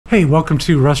Hey, welcome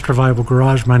to Rust Revival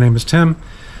Garage. My name is Tim.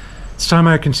 It's time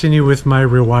I continue with my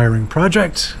rewiring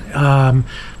project.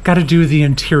 Got to do the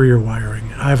interior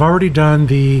wiring. I've already done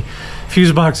the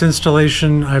fuse box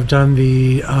installation. I've done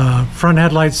the front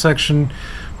headlight section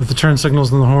with the turn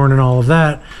signals and the horn and all of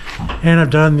that. And I've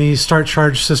done the start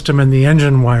charge system and the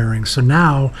engine wiring. So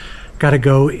now got to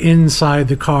go inside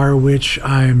the car, which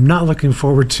I'm not looking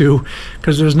forward to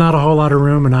because there's not a whole lot of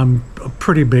room and I'm a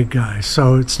pretty big guy.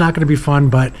 So it's not going to be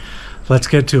fun, but let's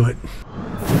get to it.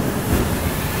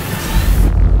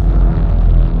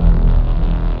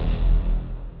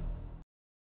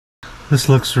 This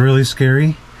looks really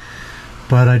scary,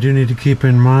 but I do need to keep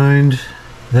in mind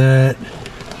that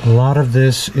a lot of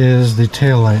this is the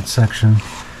taillight section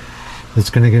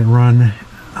that's going to get run.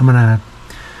 I'm going to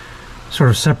sort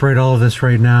of separate all of this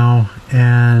right now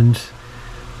and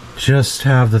just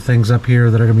have the things up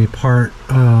here that are going to be part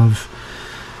of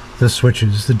the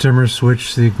switches. The dimmer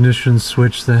switch, the ignition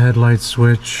switch, the headlight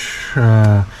switch.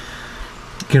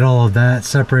 Get all of that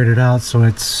separated out so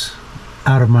it's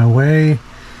out of my way.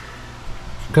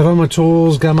 Got all my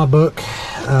tools, got my book,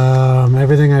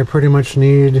 everything I pretty much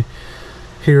need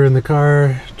here in the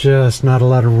car, just not a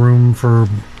lot of room for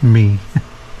me.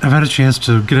 I've had a chance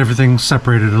to get everything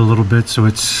separated a little bit so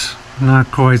it's not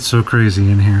quite so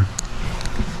crazy in here.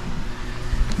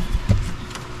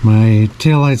 My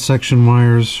taillight section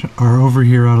wires are over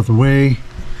here out of the way.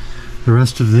 The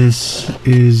rest of this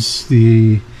is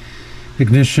the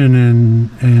ignition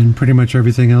and pretty much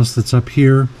everything else that's up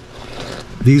here.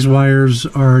 These wires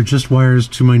are just wires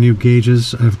to my new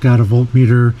gauges. I've got a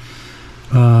voltmeter,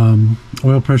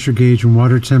 oil pressure gauge and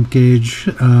water temp gauge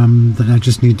that I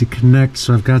just need to connect,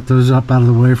 so I've got those up out of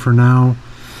the way for now.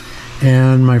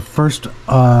 And my first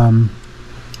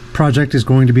project is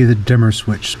going to be the dimmer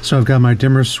switch. So I've got my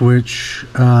dimmer switch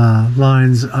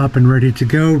lines up and ready to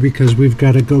go because we've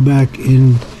got to go back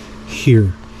in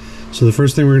here. So the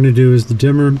first thing we're going to do is the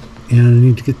dimmer, and I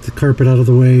need to get the carpet out of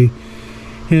the way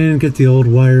and get the old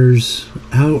wires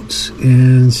out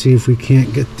and see if we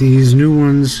can't get these new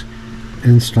ones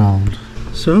installed.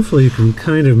 So hopefully you can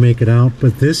kind of make it out,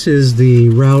 but this is the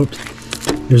route.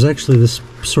 There's actually this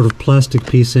sort of plastic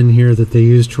piece in here that they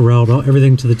use to route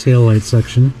everything to the taillight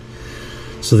section.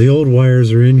 So the old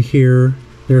wires are in here,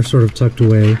 they're sort of tucked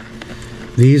away.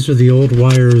 These are the old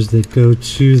wires that go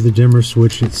to the dimmer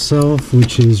switch itself,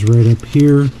 which is right up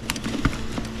here.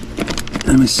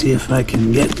 Let me see if I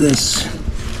can get this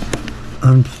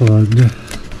unplugged.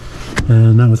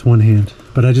 Not with one hand,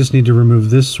 but I just need to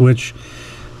remove this switch.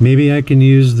 Maybe I can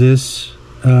use this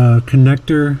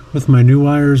connector with my new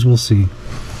wires, we'll see.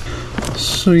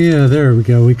 So yeah, there we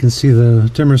go. We can see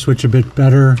the dimmer switch a bit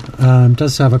better. It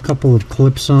does have a couple of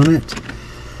clips on it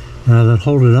that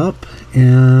hold it up,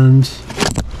 and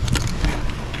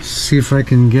see if I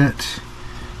can get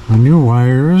my new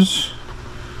wires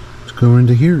to go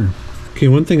into here. Okay,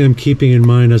 one thing I'm keeping in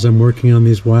mind as I'm working on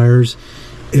these wires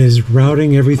is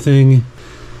routing everything.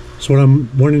 So what I'm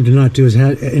wanting to not do is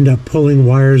end up pulling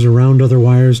wires around other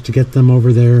wires to get them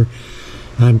over there.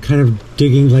 I'm kind of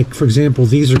digging, like for example,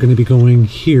 these are going to be going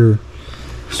here.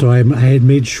 So I had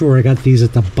made sure I got these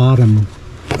at the bottom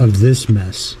of this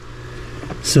mess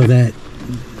so that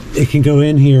it can go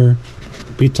in here,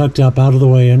 be tucked up out of the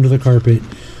way under the carpet,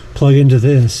 plug into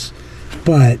this,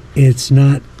 but it's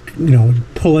not, you know,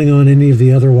 pulling on any of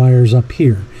the other wires up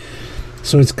here.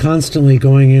 So it's constantly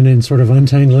going in and sort of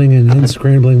untangling and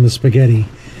unscrambling the spaghetti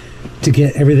to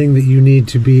get everything that you need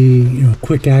to be, you know,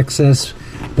 quick access,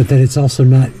 but that it's also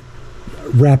not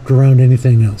wrapped around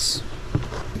anything else.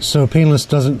 So Painless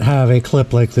doesn't have a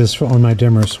clip like this on my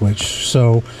dimmer switch.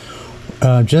 So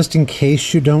just in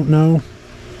case you don't know,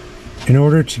 in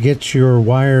order to get your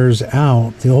wires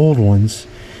out, the old ones,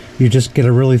 you just get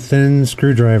a really thin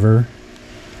screwdriver,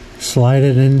 slide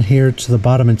it in here to the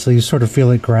bottom until you sort of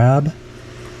feel it grab,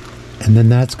 and then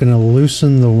that's going to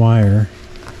loosen the wire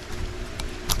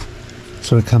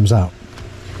so it comes out.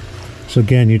 So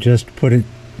again, you just put it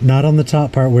not on the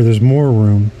top part where there's more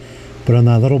room, but on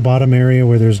that little bottom area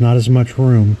where there's not as much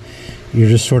room. You're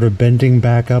just sort of bending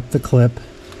back up the clip,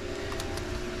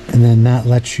 and then that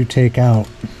lets you take out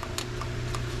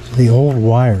the old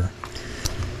wire.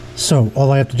 So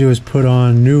all I have to do is put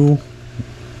on new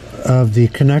of the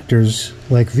connectors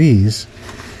like these,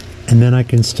 and then I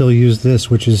can still use this,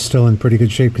 which is still in pretty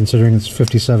good shape considering it's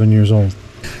 57 years old.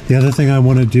 The other thing I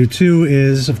want to do too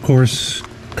is, of course,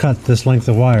 cut this length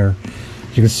of wire.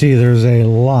 You can see there's a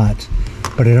lot,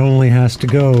 but it only has to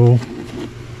go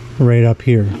right up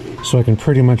here. So I can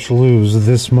pretty much lose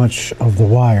this much of the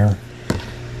wire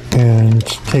and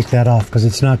take that off because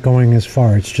it's not going as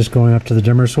far. It's just going up to the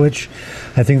dimmer switch.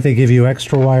 I think they give you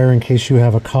extra wire in case you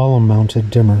have a column mounted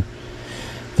dimmer.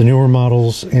 The newer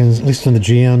models, and at least in the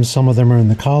GM, some of them are in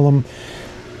the column.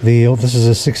 This is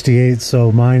a 68,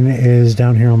 so mine is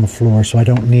down here on the floor, so I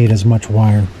don't need as much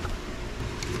wire.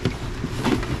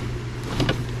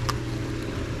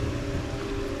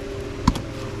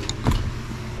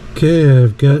 Okay,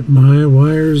 I've got my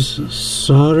wires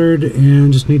soldered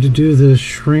and just need to do the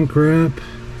shrink wrap,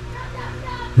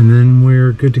 and then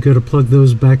we're good to go to plug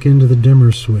those back into the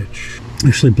dimmer switch.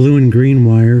 Actually, blue and green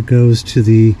wire goes to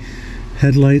the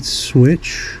headlight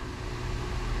switch.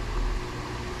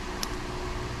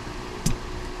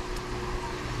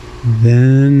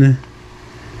 Then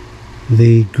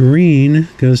the green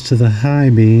goes to the high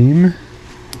beam.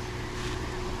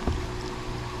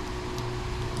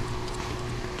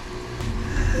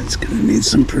 It's gonna need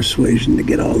some persuasion to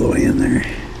get all the way in there.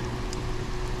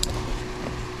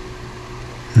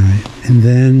 Alright, and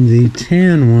then the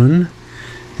tan one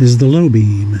is the low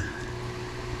beam.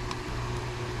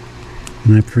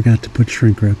 And I forgot to put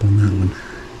shrink wrap on that one.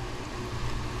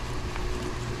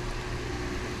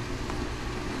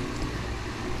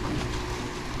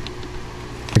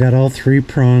 I got all three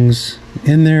prongs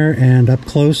in there and up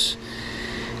close,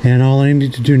 and all I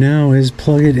need to do now is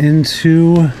plug it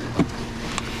into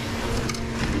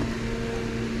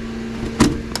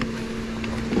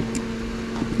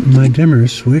my dimmer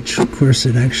switch. Of course,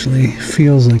 it actually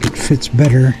feels like it fits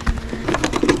better.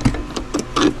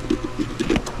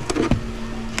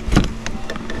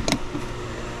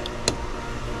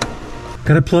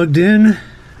 Got it plugged in.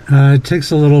 It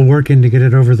takes a little working to get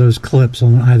it over those clips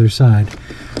on either side,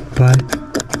 but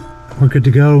we're good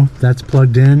to go. That's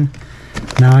plugged in.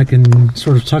 Now I can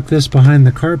sort of tuck this behind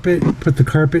the carpet, put the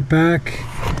carpet back,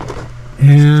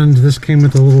 and this came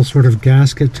with a little sort of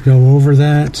gasket to go over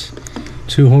that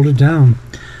to hold it down.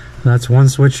 That's one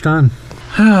switch done.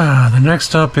 The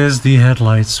next up is the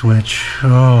headlight switch.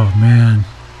 Oh man,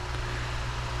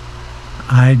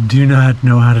 I do not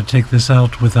know how to take this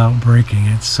out without breaking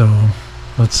it, so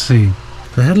let's see.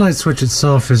 The headlight switch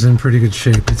itself is in pretty good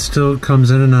shape. It still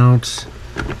comes in and out.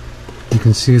 You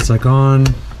can see it's like on,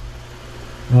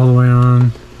 all the way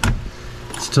on.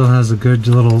 It still has a good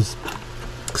little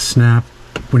snap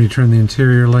when you turn the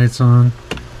interior lights on.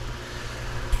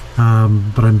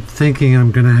 But I'm thinking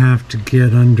I'm gonna have to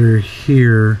get under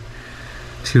here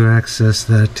to access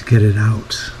that to get it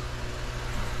out.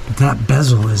 But that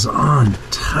bezel is on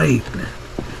tight.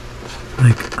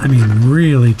 Like, I mean,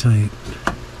 really tight.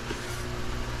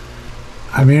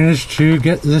 I managed to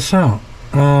get this out.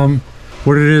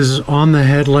 What it is on the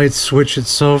headlight switch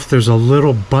itself, there's a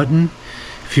little button.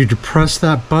 If you depress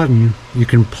that button, you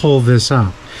can pull this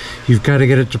out. You've got to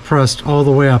get it depressed all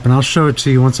the way up, and I'll show it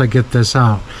to you once I get this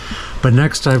out. But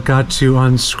next I've got to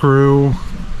unscrew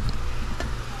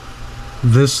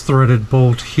this threaded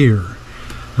bolt here.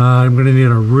 I'm going to need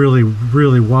a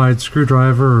really wide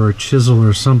screwdriver or a chisel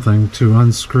or something to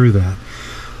unscrew that.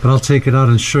 But I'll take it out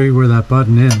and show you where that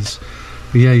button is.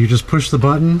 But yeah, you just push the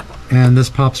button and this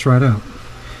pops right out.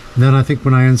 And then I think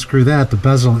when I unscrew that, the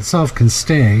bezel itself can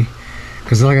stay,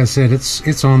 because like I said,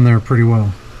 it's on there pretty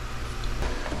well.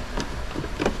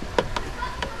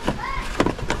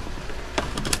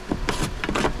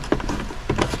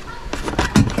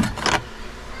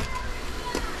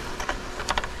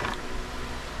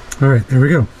 Alright, there we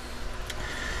go.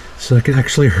 So I could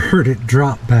actually heard it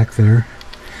drop back there.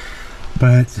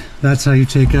 But that's how you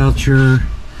take out your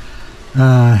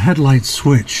headlight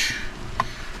switch.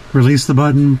 Release the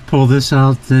button, pull this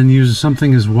out, then use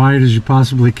something as wide as you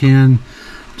possibly can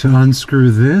to unscrew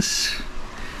this.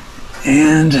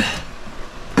 And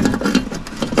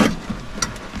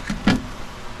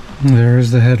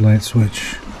there's the headlight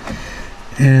switch.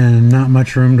 And not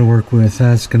much room to work with.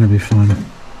 That's going to be fun.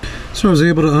 So I was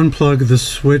able to unplug the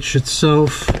switch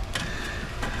itself,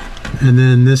 and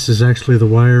then this is actually the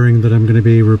wiring that I'm going to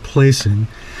be replacing.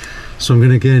 So I'm going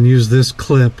to again use this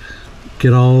clip,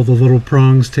 get all the little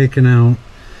prongs taken out,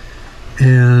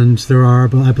 and there are,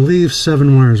 I believe,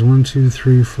 7 wires. 1, 2,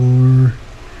 3, 4,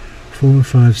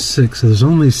 5, 6. So there's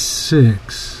only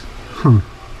 6. Huh.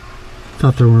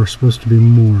 Thought there were supposed to be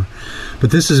more.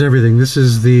 But this is everything. This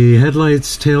is the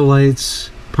headlights, tail lights,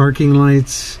 parking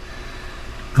lights.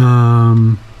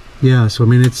 Yeah, so I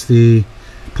mean it's the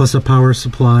plus a power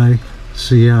supply.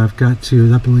 So yeah, I've got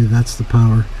to, I believe that's the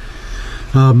power.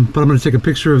 But I'm going to take a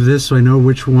picture of this so I know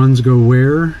which ones go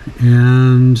where,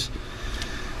 and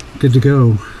good to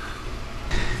go.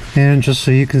 And just so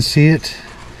you can see it,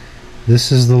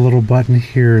 this is the little button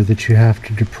here that you have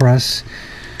to depress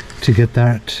to get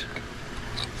that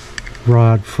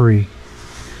rod free.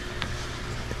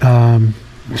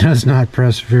 Does not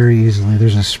press very easily.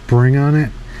 There's a spring on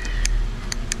it.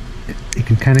 You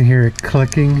can kind of hear it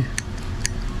clicking.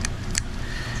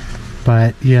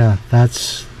 But yeah,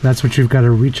 that's what you've got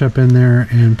to reach up in there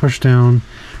and push down.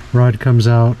 Rod comes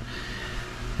out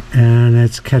and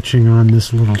it's catching on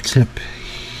this little tip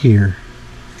here.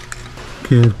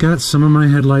 Okay, I've got some of my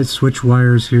headlight switch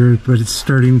wires here, but it's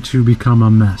starting to become a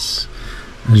mess,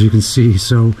 as you can see.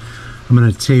 So I'm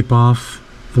going to tape off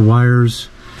the wires.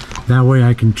 That way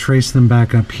I can trace them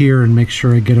back up here and make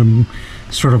sure I get them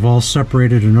sort of all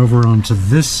separated and over onto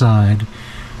this side,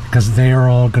 because they are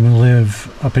all going to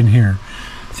live up in here.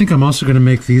 I think I'm also going to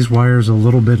make these wires a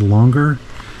little bit longer,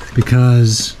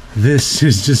 because this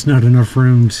is just not enough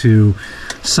room to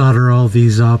solder all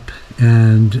these up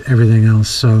and everything else.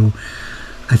 So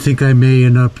I think I may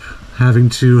end up having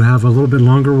to have a little bit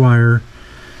longer wire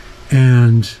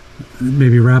and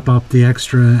maybe wrap up the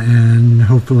extra, and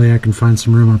hopefully I can find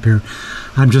some room up here.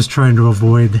 I'm just trying to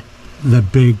avoid the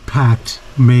big packed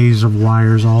maze of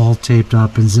wires all taped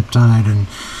up and zip tied and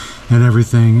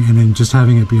everything, and then just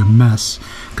having it be a mess,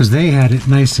 because they had it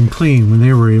nice and clean when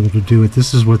they were able to do it.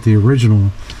 This is what the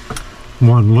original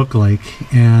one looked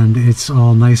like, and it's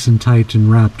all nice and tight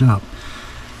and wrapped up.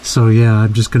 So yeah,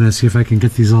 I'm just gonna see if I can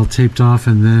get these all taped off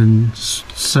and then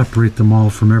separate them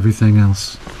all from everything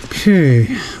else. Okay,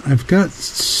 I've got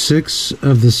 6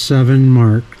 of the 7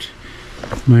 marked.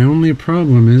 My only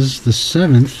problem is the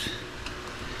 7th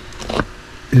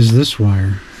is this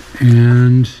wire,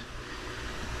 and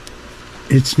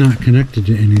it's not connected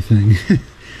to anything.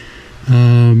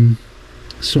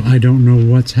 So I don't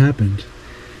know what's happened.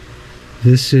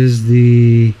 This is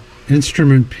the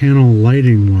instrument panel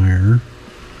lighting wire,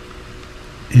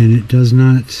 and it does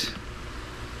not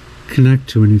connect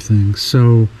to anything.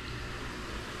 So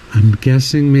I'm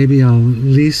guessing maybe I'll at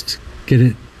least get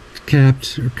it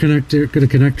capped or get a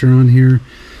connector on here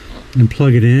and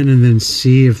plug it in, and then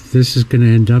see if this is going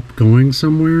to end up going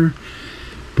somewhere.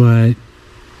 But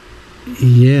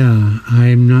yeah,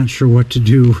 I'm not sure what to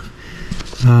do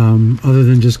other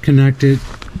than just connect it,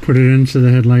 put it into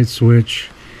the headlight switch,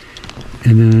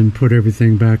 and then put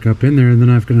everything back up in there. And then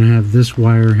I'm going to have this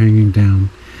wire hanging down,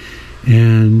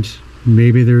 and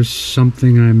maybe there's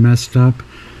something I messed up.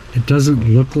 It doesn't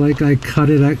look like I cut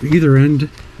it at either end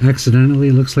accidentally.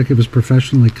 It looks like it was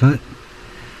professionally cut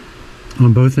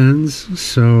on both ends.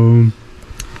 So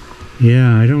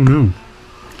yeah, I don't know.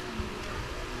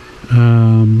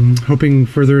 Hoping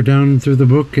further down through the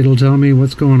book it'll tell me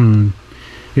what's going on.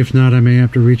 If not, I may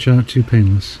have to reach out to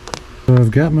Painless. So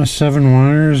I've got my 7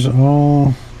 wires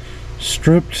all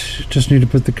stripped. Just need to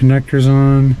put the connectors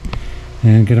on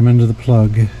and get them into the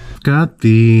plug. Got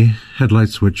the headlight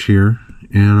switch here,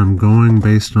 and I'm going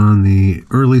based on the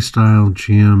early style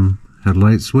GM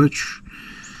headlight switch.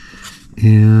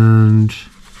 And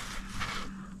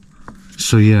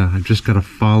so yeah, I've just got to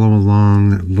follow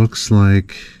along. It looks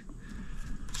like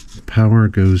power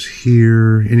goes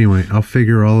here. Anyway, I'll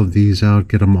figure all of these out,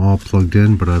 get them all plugged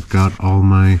in, but I've got all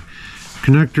my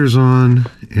connectors on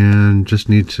and just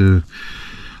need to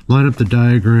line up the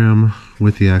diagram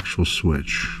with the actual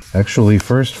switch. Actually,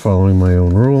 first, following my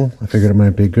own rule, I figured it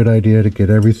might be a good idea to get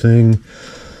everything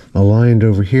aligned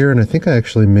over here, and I think I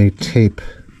actually may tape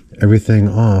everything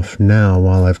off now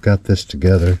while I've got this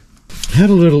together. I had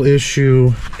a little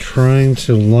issue trying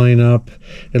to line up.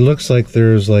 It looks like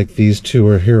there's like these two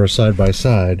are here side by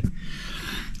side,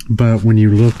 but when you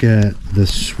look at the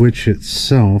switch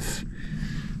itself,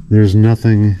 there's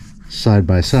nothing side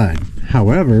by side.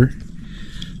 However,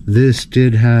 this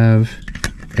did have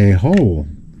a hole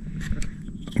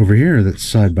over here that's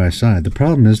side by side. The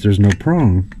problem is there's no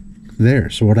prong there,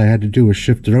 so what I had to do was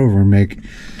shift it over and make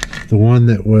the one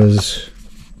that was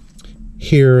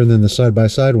here and then the side by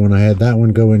side one, I had that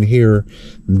one go in here,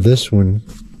 this one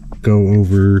go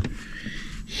over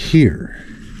here.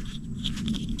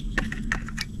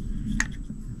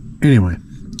 Anyway,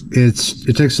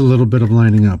 it takes a little bit of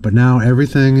lining up, but now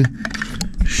everything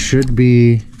should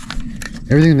be,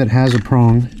 everything that has a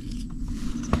prong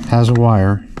has a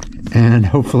wire, and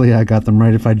hopefully I got them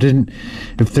right. If I didn't,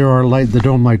 if there are light, the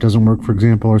dome light doesn't work, for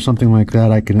example, or something like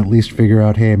that, I can at least figure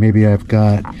out, hey, maybe I've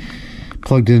got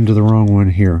plugged into the wrong one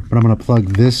here. But I'm going to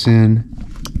plug this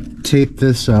in, tape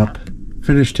this up,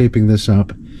 finish taping this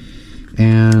up,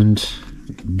 and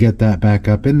get that back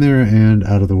up in there and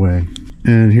out of the way.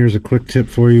 And here's a quick tip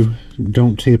for you.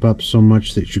 Don't tape up so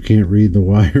much that you can't read the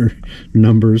wire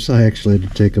numbers. I actually had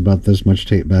to take about this much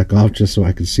tape back off just so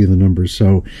I could see the numbers.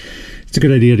 So It's a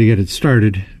good idea to get it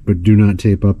started, but do not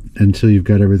tape up until you've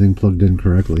got everything plugged in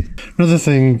correctly. Another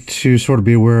thing to sort of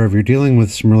be aware of, you're dealing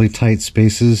with some really tight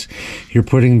spaces. You're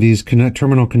putting these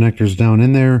terminal connectors down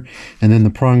in there, and then the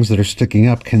prongs that are sticking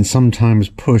up can sometimes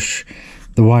push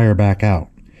the wire back out.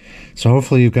 So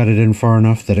hopefully you've got it in far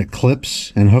enough that it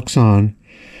clips and hooks on.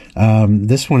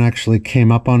 This one actually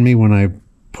came up on me when I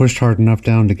pushed hard enough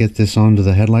down to get this onto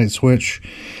the headlight switch.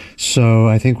 So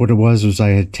I think what it was I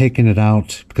had taken it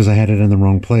out because I had it in the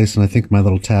wrong place, and I think my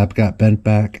little tab got bent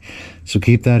back. So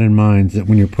keep that in mind, that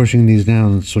when you're pushing these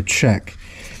down, so check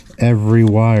every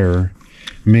wire,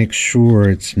 make sure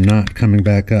it's not coming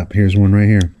back up. Here's one right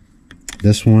here.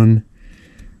 This one,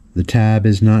 the tab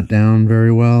is not down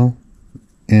very well,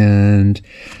 and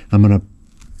I'm gonna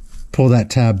pull that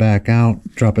tab back out,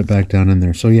 drop it back down in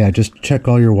there. So yeah, just check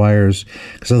all your wires,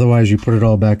 because otherwise you put it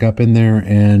all back up in there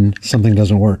and something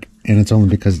doesn't work, and it's only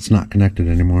because it's not connected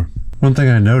anymore. One thing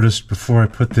I noticed before I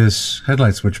put this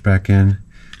headlight switch back in,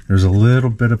 there's a little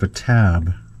bit of a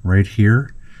tab right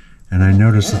here, and I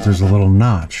noticed that there's a little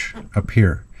notch up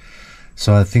here.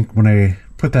 So I think when I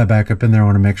put that back up in there, I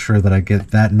want to make sure that I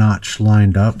get that notch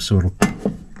lined up so it'll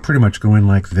pretty much go in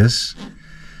like this.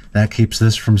 That keeps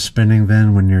this from spinning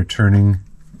then when you're turning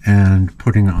and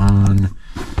putting on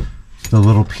the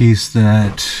little piece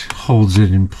that holds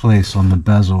it in place on the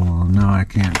bezel. No, I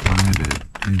can't find it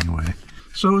anyway.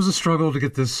 So it was a struggle to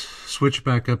get this switch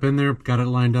back up in there. Got it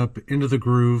lined up into the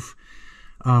groove.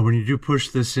 When you do push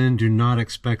this in, do not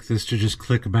expect this to just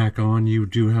click back on. You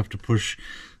do have to push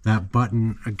that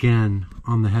button again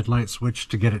on the headlight switch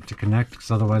to get it to connect,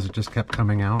 because otherwise it just kept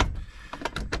coming out.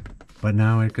 But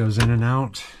now it goes in and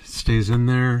out, stays in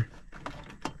there.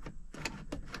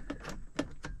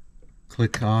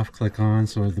 Click off, click on,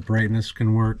 so the brightness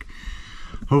can work.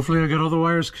 Hopefully I got all the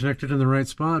wires connected in the right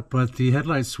spot, but the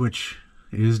headlight switch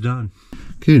is done.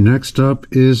 Okay, next up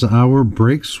is our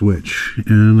brake switch.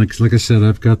 And like I said,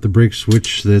 I've got the brake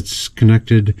switch that's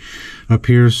connected up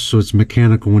here, so it's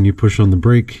mechanical. When you push on the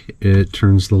brake, it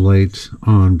turns the light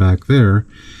on back there.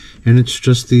 And it's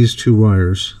just these two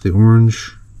wires, the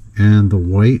orange and the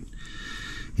white,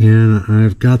 and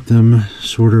I've got them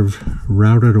sort of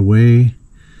routed away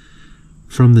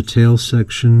from the tail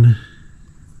section,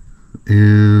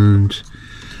 and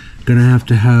gonna have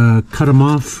to cut them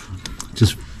off.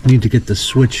 Just need to get the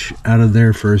switch out of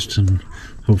there first, and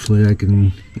hopefully I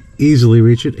can easily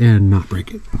reach it and not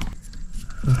break it.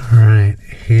 Alright,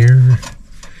 here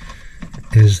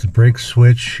is the brake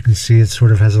switch. You can see it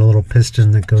sort of has a little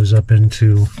piston that goes up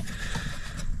into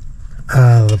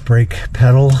the brake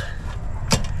pedal.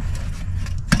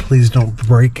 Please don't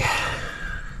break.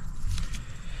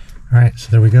 Alright,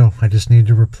 so there we go. I just need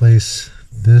to replace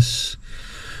this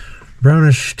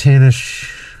brownish,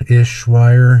 tannish-ish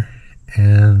wire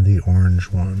and the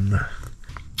orange one.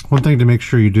 One thing to make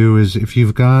sure you do is, if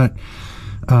you've got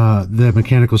the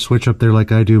mechanical switch up there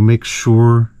like I do, make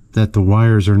sure that the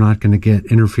wires are not going to get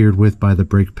interfered with by the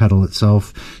brake pedal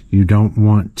itself. You don't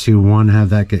want to, one, have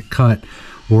that get cut,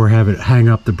 or have it hang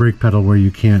up the brake pedal where you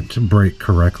can't brake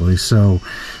correctly. So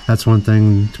that's one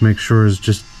thing to make sure, is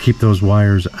just keep those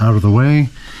wires out of the way.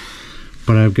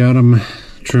 But I've got them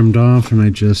trimmed off, and I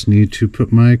just need to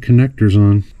put my connectors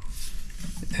on.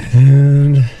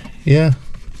 And yeah,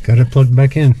 got it plugged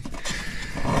back in.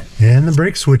 And the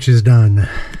brake switch is done.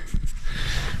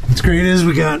 What's great is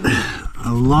we got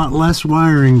a lot less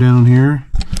wiring down here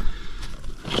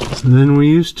than we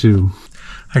used to.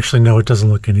 Actually, no, it doesn't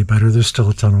look any better. There's still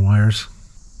a ton of wires.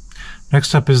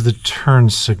 Next up is the turn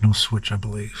signal switch, I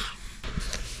believe.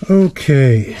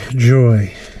 Okay,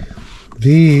 joy.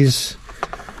 These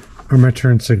are my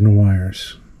turn signal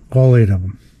wires. All 8 of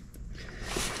them.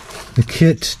 The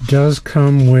kit does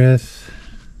come with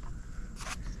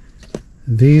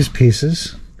these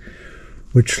pieces,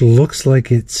 which looks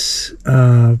like it's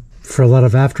for a lot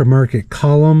of aftermarket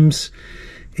columns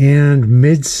and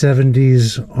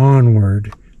mid-70s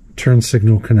onward turn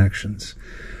signal connections.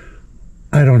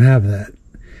 I don't have that.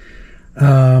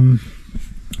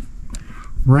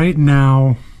 Right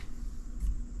now,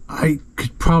 I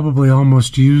could probably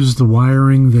almost use the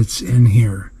wiring that's in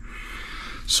here.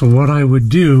 So what I would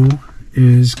do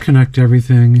is connect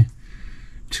everything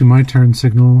to my turn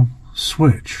signal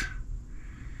switch.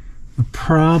 The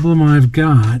problem I've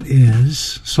got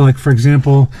is, so like for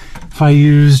example, if I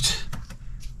used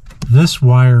this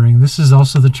wiring, this is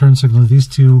also the turn signal, these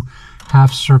two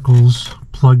half circles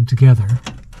plugged together.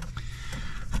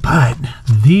 But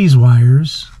these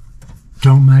wires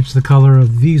don't match the color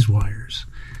of these wires.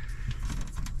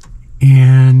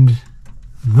 And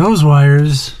those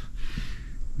wires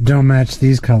don't match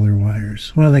these color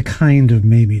wires. Well, they kind of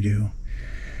maybe do.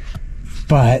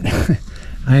 but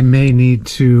I may need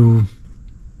to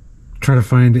try to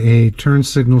find a turn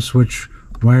signal switch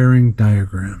wiring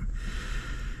diagram.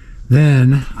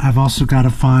 Then I've also got to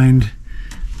find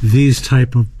these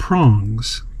type of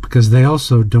prongs, because they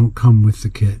also don't come with the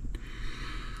kit.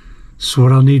 So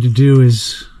what I'll need to do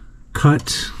is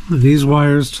cut these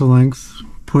wires to length,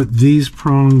 put these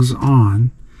prongs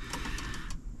on,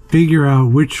 figure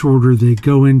out which order they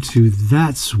go into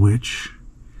that switch,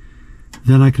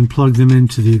 then I can plug them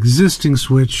into the existing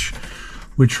switch,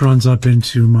 which runs up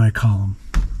into my column.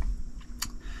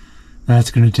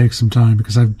 That's going to take some time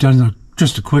because I've done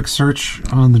just a quick search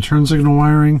on the turn signal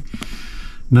wiring.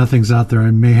 Nothing's out there.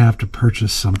 I may have to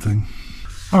purchase something.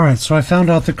 Alright, so I found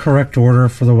out the correct order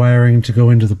for the wiring to go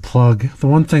into the plug. The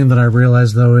one thing that I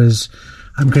realized though is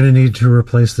I'm going to need to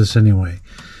replace this anyway.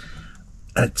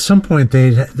 At some point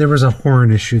there was a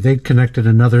horn issue. They'd connected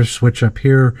another switch up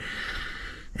here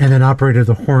and then operated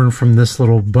the horn from this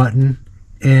little button,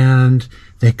 and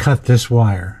they cut this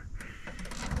wire.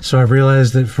 So I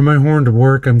realized that for my horn to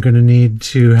work, I'm going to need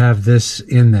to have this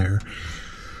in there.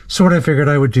 So what I figured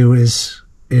I would do is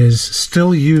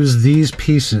still use these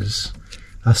pieces.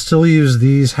 I'll still use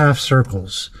these half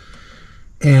circles,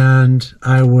 and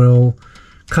I will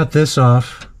cut this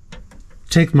off,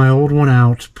 take my old one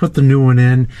out, put the new one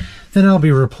in, then I'll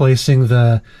be replacing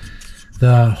the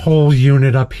whole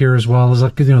unit up here, as well as,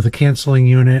 you know, the canceling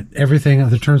unit, everything,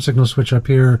 the turn signal switch up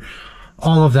here,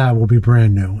 all of that will be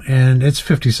brand new. And it's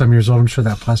 50 some years old. I'm sure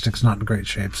that plastic's not in great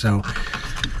shape. So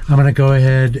I'm going to go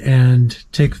ahead and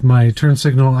take my turn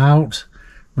signal out,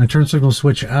 my turn signal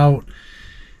switch out,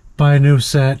 buy a new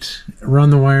set,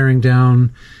 run the wiring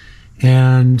down,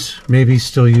 and maybe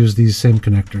still use these same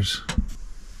connectors.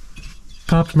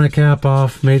 Popped my cap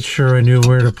off, made sure I knew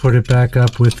where to put it back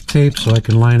up with tape so I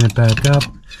can line it back up.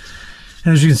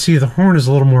 And as you can see, the horn is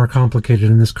a little more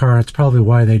complicated in this car. It's probably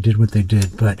why they did what they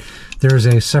did, but there's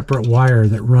a separate wire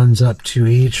that runs up to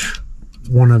each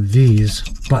one of these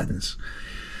buttons.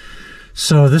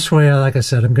 So this way, like I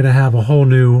said, I'm going to have a whole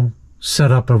new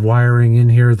setup of wiring in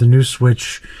here, the new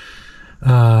switch,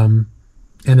 and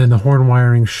then the horn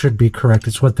wiring should be correct.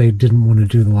 It's what they didn't want to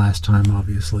do the last time,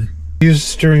 obviously. Use the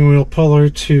steering wheel puller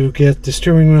to get the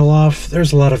steering wheel off.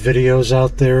 There's a lot of videos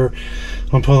out there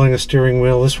on pulling a steering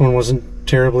wheel. This one wasn't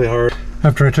terribly hard.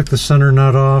 After I took the center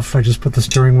nut off, I just put the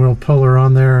steering wheel puller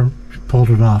on there and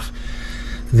pulled it off.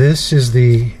 This is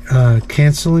the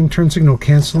turn signal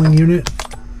canceling unit.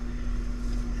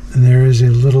 And there is a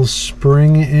little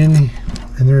spring in,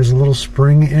 and there's a little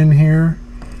spring in here.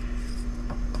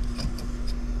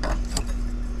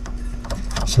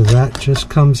 So that just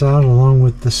comes out along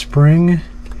with the spring.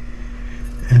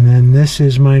 And then this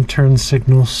is my turn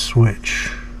signal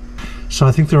switch. So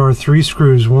I think there are 3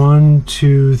 screws, 1,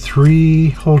 2, 3,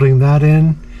 holding that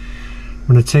in. I'm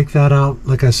going to take that out.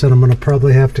 Like I said, I'm going to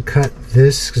probably have to cut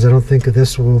this because I don't think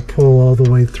this will pull all the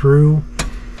way through.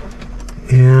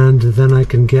 And then I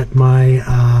can get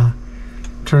my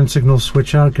turn signal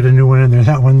switch out, get a new one in there.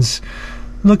 That one's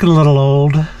looking a little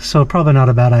old, so probably not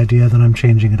a bad idea that I'm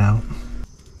changing it out.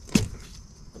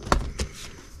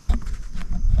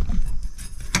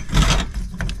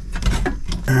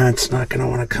 It's not going to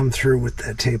want to come through with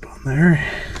that tape on there.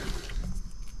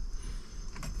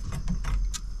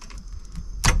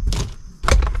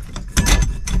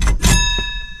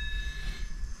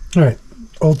 Alright,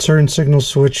 old turn signal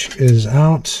switch is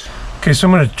out. Okay, so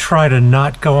I'm going to try to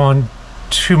not go on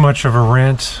too much of a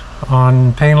rant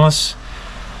on Painless,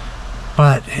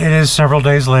 but it is several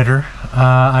days later.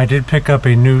 I did pick up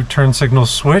a new turn signal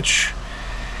switch,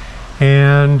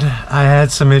 and I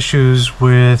had some issues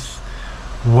with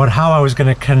how I was going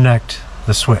to connect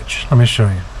the switch. Let me show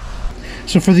you.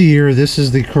 So for the year, this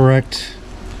is the correct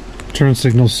turn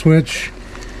signal switch.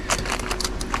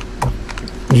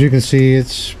 As you can see,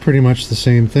 it's pretty much the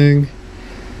same thing.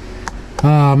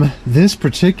 This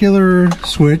particular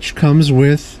switch comes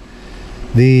with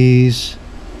these,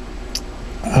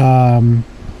 I'm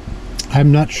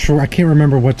not sure, I can't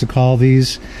remember what to call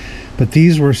these, but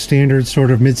these were standard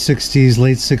sort of mid-60s,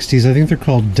 late 60s. I think they're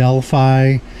called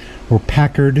Delphi or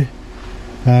Packard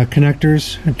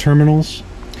connectors and terminals.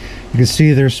 You can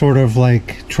see they're sort of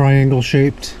like triangle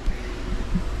shaped.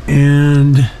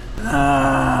 And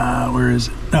where is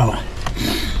it? Oh,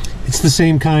 it's the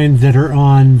same kind that are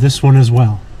on this one as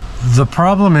well. The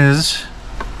problem is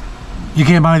you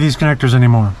can't buy these connectors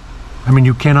anymore. I mean,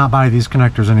 you cannot buy these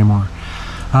connectors anymore.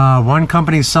 One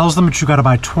company sells them, but you got to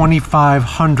buy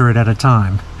 2,500 at a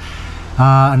time.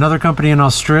 Another company in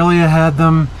Australia had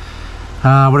them.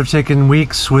 Would have taken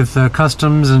weeks with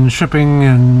customs and shipping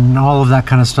and all of that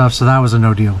kind of stuff, so that was a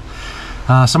no deal.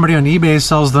 Somebody on eBay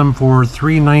sells them for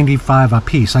 $3.95 a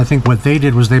piece. I think what they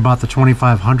did was they bought the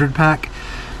 2500 pack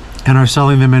and are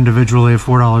selling them individually at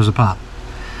 $4 a pop.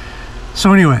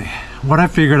 So anyway, what I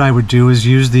figured I would do is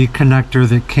use the connector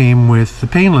that came with the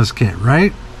Painless kit,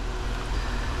 right?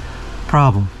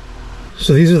 Problem.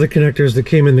 So these are the connectors that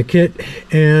came in the kit,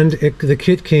 and the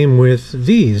kit came with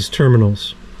these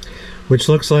terminals, which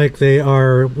looks like they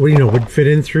are, you know, would fit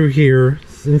in through here,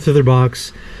 into the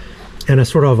box, and a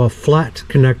sort of a flat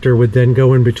connector would then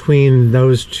go in between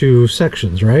those two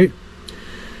sections, right?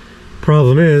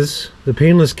 Problem is, the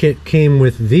Painless kit came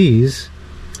with these,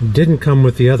 didn't come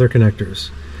with the other connectors.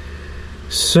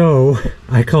 So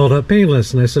I called up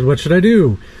Painless and I said, what should I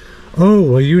do? Oh,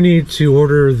 well, you need to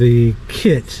order the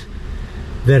kit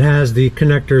that has the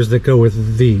connectors that go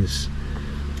with these.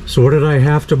 So what did I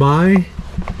have to buy?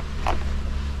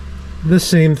 The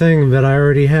same thing that I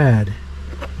already had.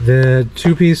 The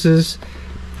 2 pieces,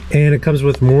 and it comes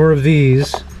with more of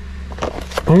these,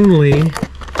 only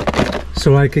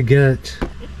so I could get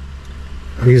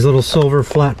these little silver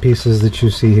flat pieces that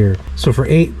you see here. So for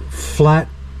 8 flat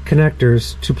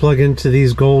connectors to plug into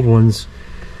these gold ones,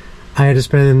 I had to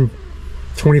spend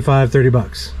 25, 30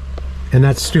 bucks. And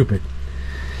that's stupid.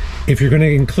 If you're going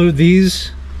to include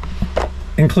these,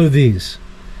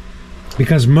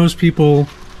 because most people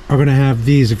are going to have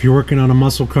these if you're working on a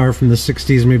muscle car from the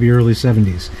 60s, maybe early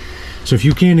 70s. So if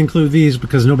you can't include these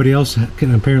because nobody else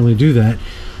can apparently do that,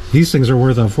 these things are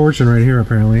worth a fortune right here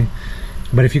apparently.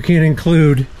 But if you can't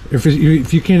include, if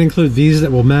you can't include these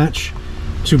that will match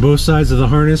to both sides of the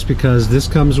harness, because this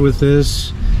comes with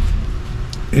this,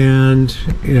 and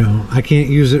you know, I can't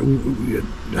use it,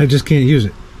 I just can't use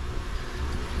it.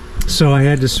 So I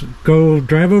had to go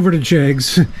drive over to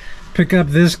Jegs, pick up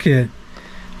this kit,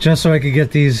 just so I could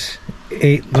get these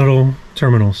 8 little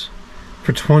terminals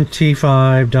for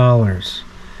 $25,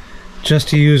 just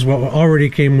to use what already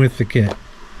came with the kit.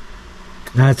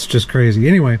 That's just crazy.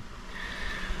 Anyway,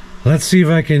 let's see if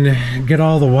I can get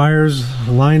all the wires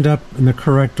lined up in the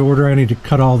correct order. I need to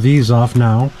cut all these off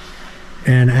now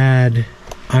and add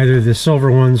either the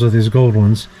silver ones or these gold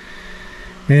ones,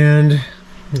 and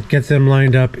get them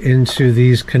lined up into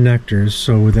these connectors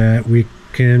so that we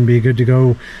can be good to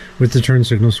go with the turn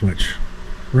signal switch.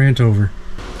 Rant over.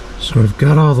 So I've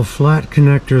got all the flat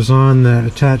connectors on that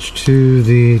attach to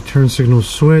the turn signal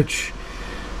switch.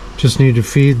 Just need to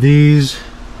feed these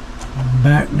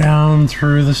back down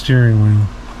through the steering wheel.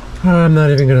 I'm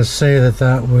not even going to say that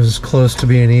that was close to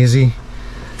being easy.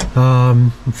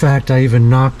 In fact, I even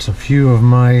knocked a few of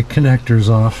my connectors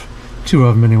off. 2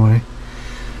 of them anyway.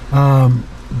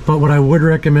 But what I would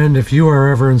recommend if you are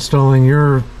ever installing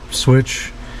your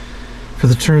switch for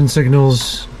the turn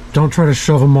signals, don't try to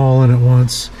shove them all in at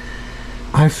once.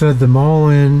 I fed them all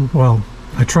in, well,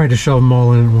 I tried to shove them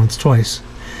all in at once twice,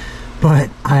 but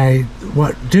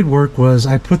what did work was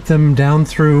I put them down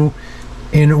through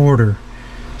in order.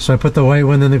 So I put the white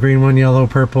one, then the green one, yellow,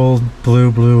 purple, blue,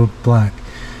 blue, black.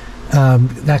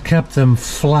 That kept them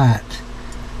flat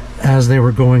as they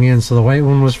were going in. So the white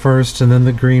one was first, and then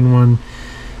the green one,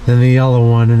 then the yellow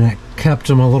one, and it kept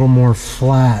them a little more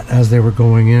flat as they were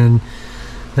going in.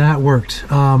 That worked.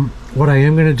 What I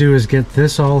am going to do is get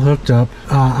this all hooked up.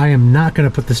 I am not going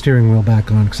to put the steering wheel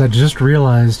back on because I just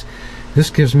realized this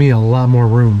gives me a lot more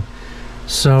room.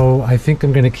 So I think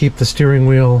I'm going to keep the steering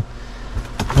wheel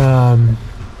out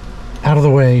of the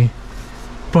way,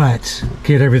 but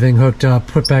get everything hooked up,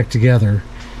 put back together,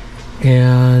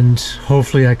 and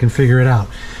hopefully I can figure it out.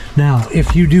 Now,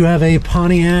 if you do have a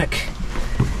Pontiac,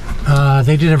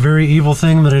 they did a very evil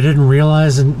thing that I didn't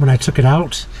realize when I took it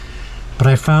out. But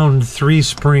I found 3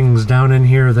 springs down in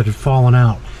here that had fallen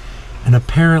out, and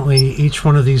apparently each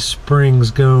one of these springs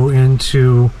go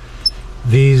into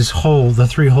these holes, the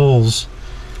 3 holes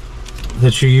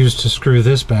that you use to screw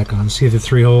this back on. See the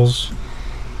 3 holes?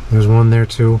 There's one there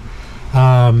too.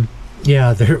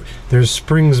 Yeah, there's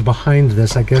springs behind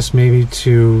this, I guess maybe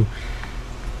to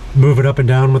move it up and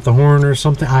down with the horn or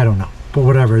something. I don't know, but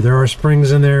whatever. There are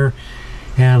springs in there,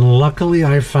 and luckily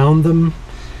I found them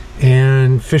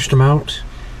and fished them out,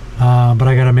 but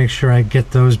I gotta make sure I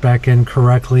get those back in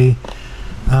correctly.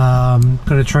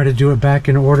 Gonna try to do it back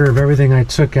in order of everything I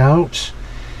took out.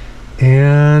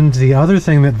 And the other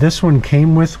thing that this one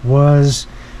came with was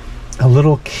a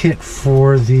little kit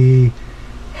for the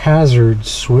hazard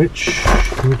switch,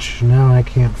 which now I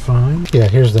can't find. Yeah,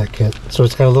 here's that kit. So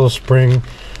it's got a little spring,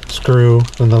 screw,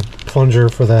 and the plunger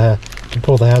for the, you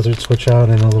pull the hazard switch out,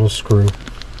 and a little screw.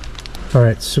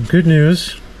 Alright, so good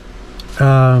news.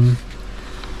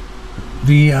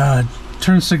 The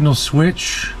turn signal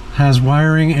switch has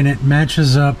wiring, and it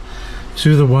matches up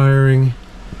to the wiring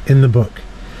in the book,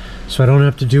 so I don't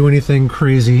have to do anything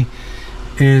crazy.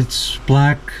 It's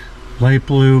black, light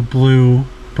blue, blue,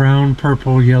 brown,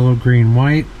 purple, yellow, green,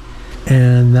 white,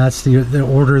 and that's the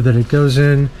order that it goes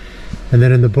in. And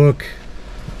then in the book,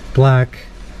 black,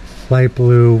 light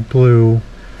blue, blue,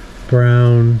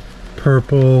 brown,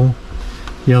 purple,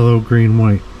 yellow, green,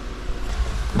 white.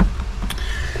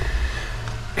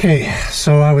 Okay,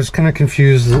 so I was kind of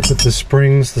confused with the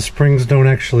springs. The springs don't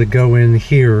actually go in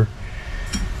here.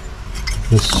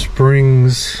 The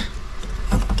springs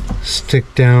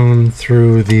stick down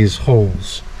through these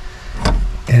holes.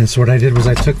 And so what I did was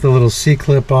I took the little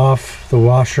C-clip off the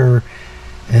washer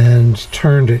and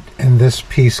turned it, and this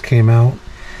piece came out.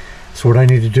 So what I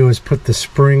need to do is put the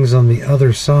springs on the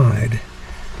other side,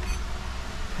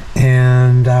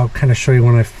 and I'll kind of show you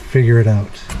when I figure it out.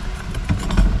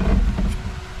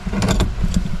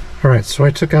 Alright, so I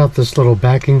took out this little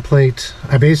backing plate.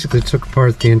 I basically took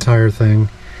apart the entire thing.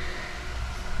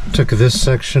 Took this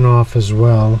section off as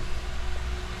well,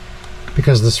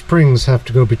 because the springs have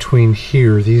to go between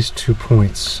here, these 2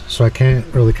 points, so I can't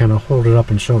really kind of hold it up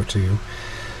and show it to you.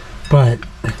 But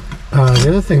the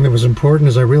other thing that was important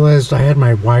is I realized I had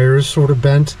my wires sort of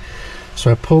bent,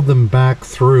 so I pulled them back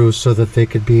through so that they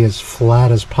could be as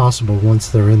flat as possible once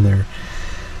they're in there.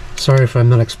 Sorry if I'm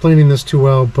not explaining this too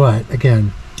well, but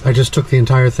again, I just took the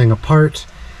entire thing apart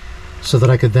so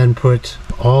that I could then put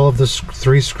all of the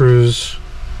 3 screws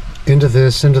into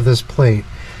this plate,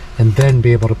 and then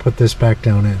be able to put this back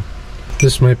down in.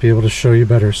 This might be able to show you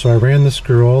better. So I ran the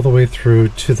screw all the way through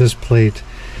to this plate.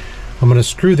 I'm going to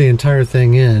screw the entire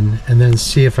thing in and then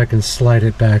see if I can slide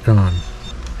it back on.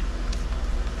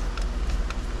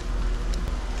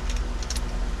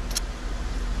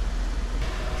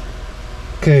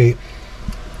 Okay,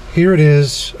 here it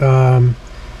is.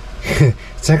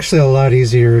 It's actually a lot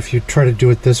easier if you try to do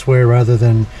it this way rather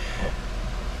than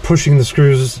pushing the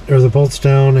screws or the bolts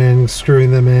down and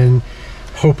screwing them in,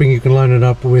 hoping you can line it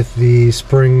up with the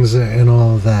springs and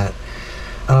all of that.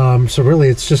 So really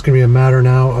it's just going to be a matter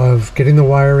now of getting the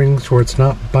wiring so it's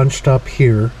not bunched up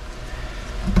here,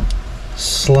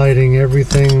 sliding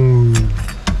everything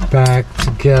back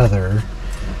together,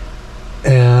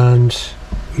 and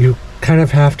you kind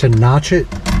of have to notch it.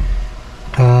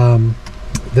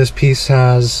 This piece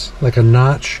has like a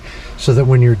notch so that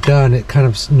when you're done it kind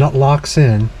of locks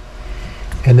in.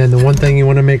 And then the one thing you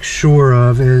want to make sure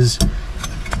of is,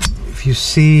 if you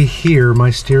see here, my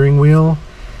steering wheel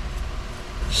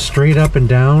straight up and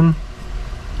down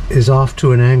is off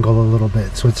to an angle a little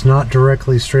bit, so it's not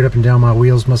directly straight up and down. My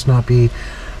wheels must not be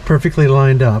perfectly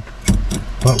lined up,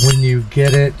 but when you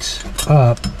get it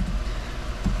up,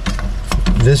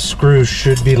 this screw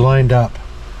should be lined up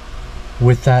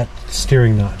with that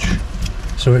steering notch.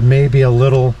 So it may be a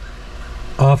little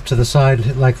off to the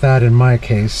side like that in my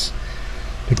case,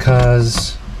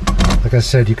 because like I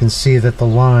said, you can see that the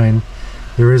line,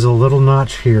 there is a little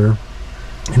notch here,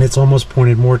 and it's almost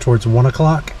pointed more towards 1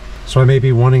 o'clock. So I may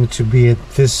be wanting to be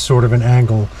at this sort of an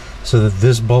angle so that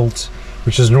this bolt,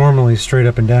 which is normally straight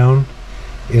up and down,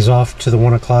 is off to the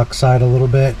 1 o'clock side a little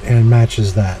bit and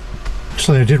matches that.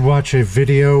 Actually, I did watch a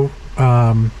video.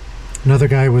 Another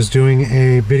guy was doing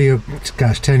a video,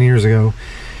 gosh, 10 years ago,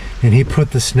 and he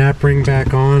put the snap ring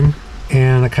back on,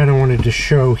 and I kind of wanted to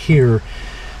show here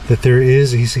that there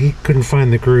is, he couldn't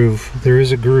find the groove. There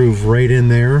is a groove right in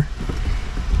there.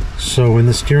 So when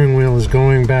the steering wheel is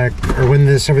going back, or when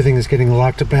everything is getting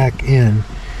locked back in,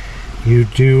 you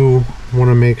do want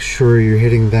to make sure you're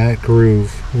hitting that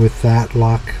groove with that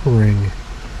lock ring.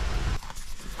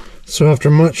 So after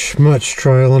much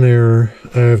trial and error,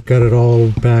 I've got it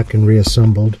all back and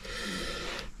reassembled.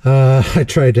 I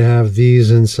tried to have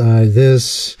these inside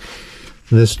this.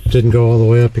 This didn't go all the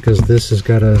way up because this has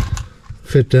got to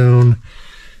fit down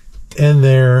in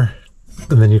there,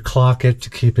 and then you clock it to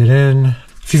keep it in.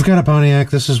 If you've got a Pontiac,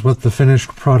 this is what the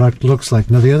finished product looks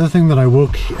like. Now the other thing that I will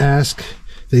ask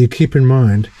that you keep in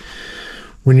mind,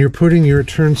 when you're putting your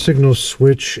turn signal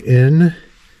switch in,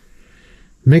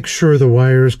 make sure the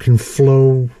wires can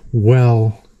flow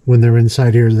well when they're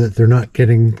inside here, that they're not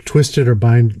getting twisted or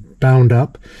bound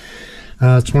up.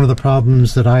 It's one of the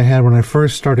problems that I had when I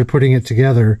first started putting it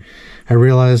together. I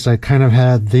realized I kind of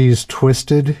had these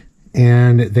twisted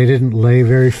and they didn't lay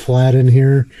very flat in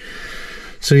here.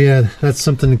 So yeah, that's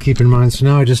something to keep in mind. So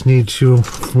now I just need to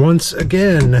once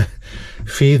again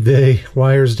feed the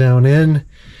wires down in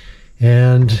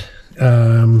and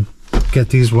get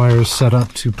these wires set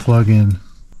up to plug in.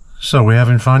 So we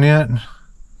having fun yet?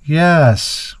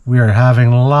 Yes, we are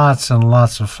having lots and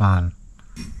lots of fun.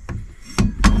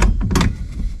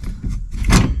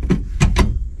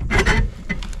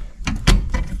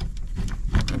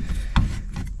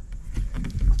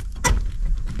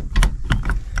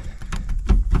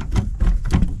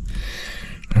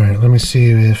 let me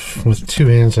see if with two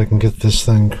hands I can get this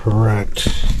thing correct.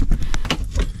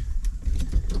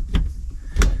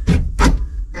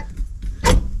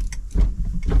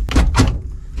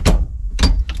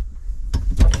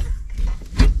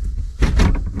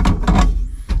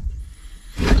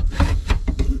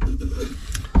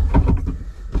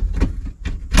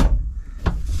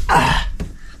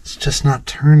 It's just not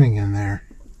turning in there.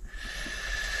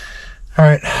 All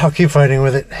right, I'll keep fighting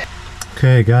with it.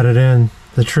 Okay, got it in.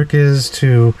 The trick is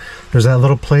there's that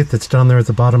little plate that's down there at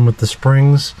the bottom with the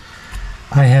springs.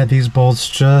 I had these bolts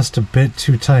just a bit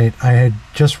too tight. I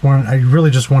really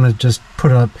just want to just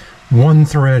put up one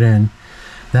thread in.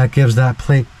 That gives that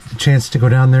plate a chance to go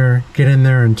down there, get in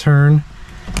there and turn,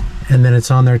 and then it's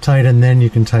on there tight, and then you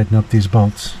can tighten up these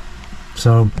bolts.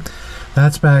 So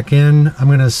that's back in. I'm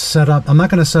not going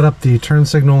to set up the turn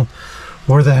signal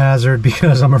or the hazard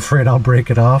because I'm afraid I'll break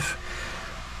it off.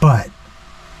 But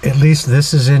at least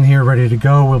this is in here ready to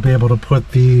go. We'll be able to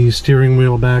put the steering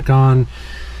wheel back on,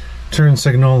 turn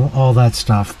signal, all that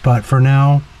stuff. But for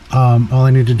now, all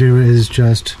I need to do is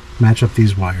just match up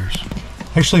these wires.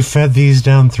 I actually fed these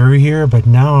down through here, but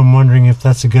now I'm wondering if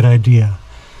that's a good idea.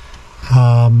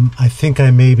 I think I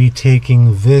may be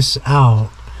taking this out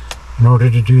in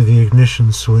order to do the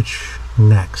ignition switch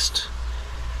next.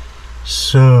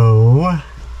 So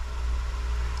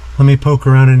let me poke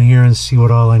around in here and see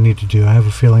what all I need to do. I have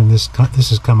a feeling this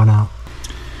is coming out.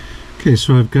 Okay,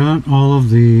 so I've got all of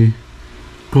the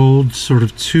gold sort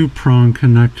of two-prong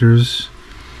connectors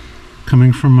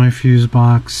coming from my fuse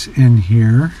box in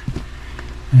here,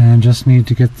 and just need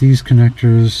to get these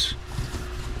connectors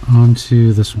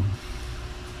onto this one.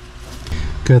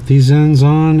 Got these ends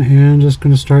on and just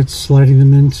going to start sliding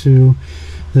them into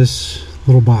this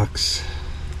little box.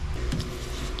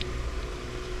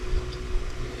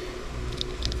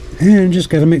 And just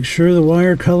got to make sure the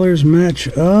wire colors match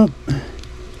up.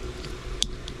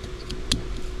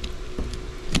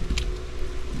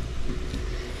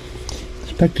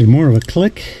 Expected more of a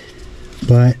click,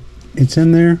 but it's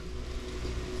in there.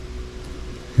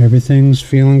 Everything's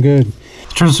feeling good.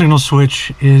 The turn signal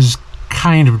switch is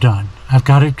kind of done. I've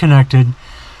got it connected,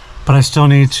 but I still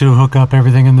need to hook up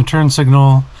everything in the turn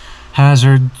signal,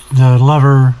 hazard, the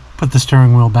lever, put the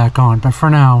steering wheel back on. But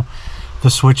for now, the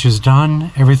switch is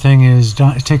done. Everything is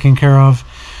done, taken care of.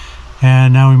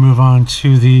 And now we move on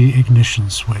to the ignition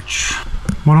switch.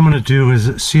 What I'm going to do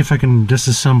is see if I can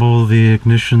disassemble the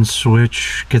ignition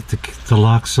switch, get the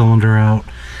lock cylinder out,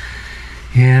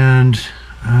 and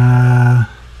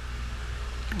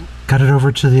got it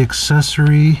over to the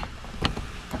accessory.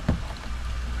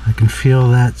 I can feel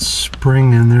that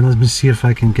spring in there. Let me see if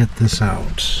I can get this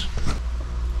out.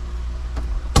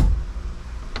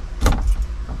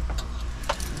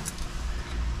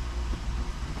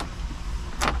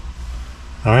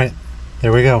 All right,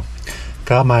 there we go.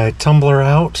 Got my tumbler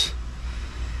out.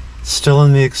 Still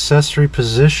in the accessory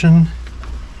position.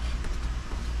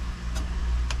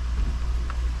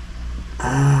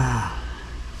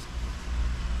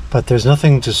 But there's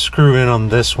nothing to screw in on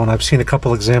this one. I've seen a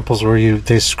couple examples where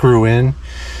they screw in.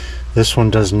 This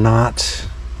one does not.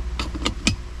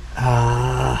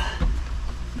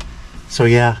 So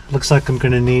yeah, looks like I'm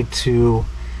gonna need to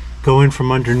go in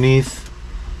from underneath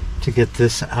to get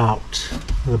this out.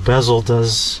 The bezel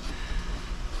does.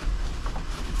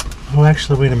 Oh,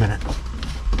 actually, wait a minute.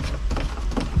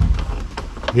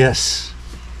 Yes,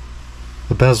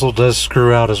 the bezel does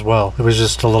screw out as well. It was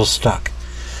just a little stuck.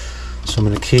 So I'm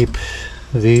going to keep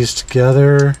these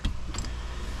together,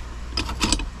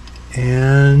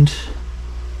 and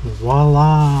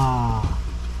voila!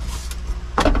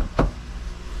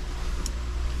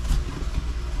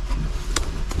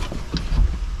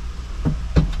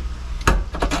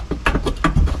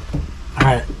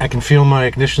 Alright, I can feel my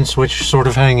ignition switch sort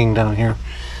of hanging down here.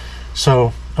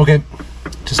 So, okay,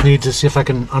 just need to see if I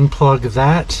can unplug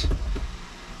that,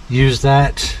 use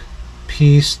that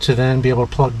piece to then be able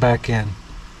to plug back in.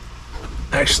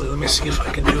 Actually, let me see if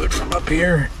I can do it from up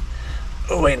here.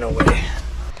 Oh wait, no way.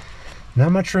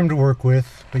 Not much room to work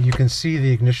with, but you can see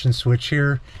the ignition switch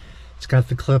here. It's got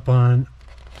the clip on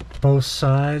both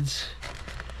sides.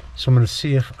 So I'm going to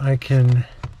see if I can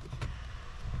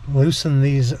loosen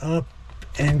these up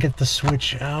and get the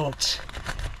switch out.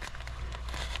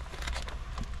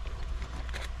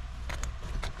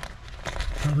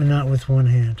 Probably not with one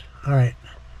hand. All right,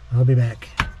 I'll be back.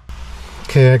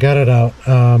 Okay, I got it out.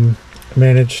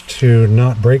 Managed to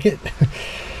not break it.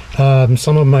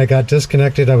 Some of them I got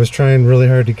disconnected. I was trying really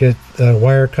hard to get a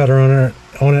wire cutter on it,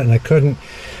 and I couldn't.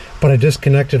 But I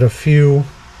disconnected a few,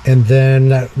 and then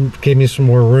that gave me some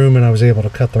more room, and I was able to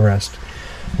cut the rest.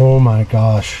 Oh my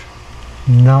gosh.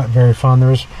 not very fun.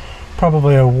 There's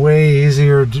probably a way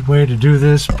easier way to do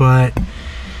this, but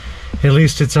at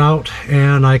least it's out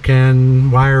and I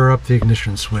can wire up the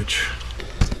ignition switch.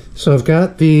 So I've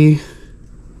got the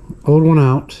old one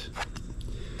out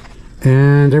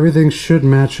and everything should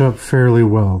match up fairly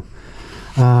well.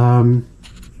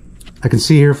 I can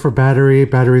see here for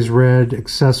battery's red,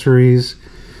 accessories,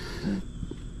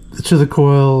 to the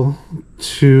coil,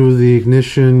 to the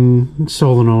ignition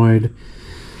solenoid.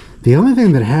 The only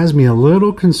thing that has me a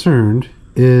little concerned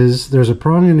is there's a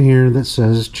prong in here that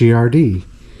says GRD.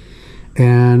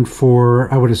 And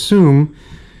I would assume,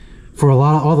 for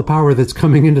all the power that's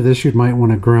coming into this, you might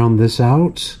want to ground this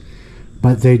out.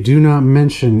 But they do not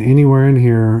mention anywhere in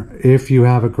here if you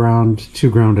have a ground to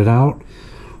ground it out,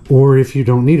 or if you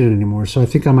don't need it anymore. So I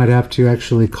think I might have to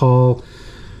actually call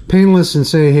Painless and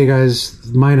say, hey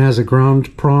guys, mine has a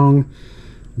ground prong.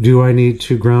 Do I need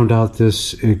to ground out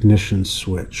this ignition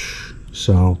switch?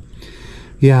 So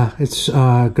yeah, it's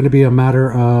going to be a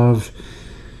matter of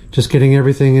just getting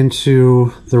everything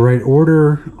into the right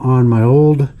order on my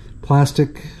old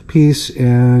plastic piece,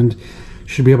 and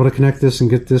should be able to connect this and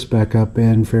get this back up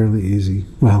and fairly easy.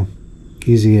 Well,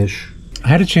 easy-ish. I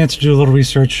had a chance to do a little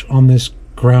research on this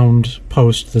ground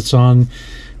post that's on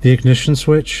the ignition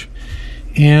switch,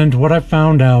 and what I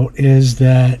found out is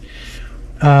that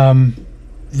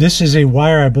this is a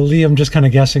wire, I believe, I'm just kind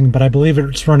of guessing, but I believe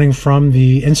it's running from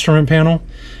the instrument panel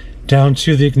down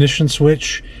to the ignition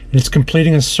switch, and it's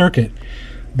completing a circuit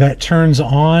that turns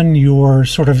on your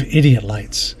sort of idiot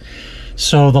lights.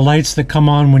 So the lights that come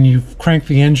on when you crank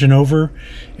the engine over,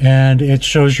 and it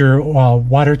shows your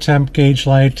water temp gauge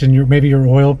light and maybe your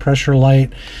oil pressure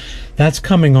light, that's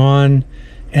coming on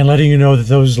and letting you know that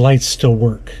those lights still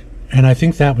work. And I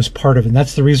think that was part of it. And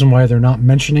that's the reason why they're not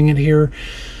mentioning it here.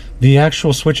 The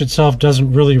actual switch itself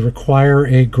doesn't really require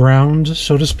a ground,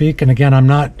 so to speak. And again, I'm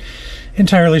not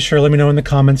entirely sure. Let me know in the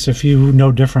comments if you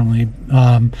know differently.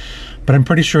 But I'm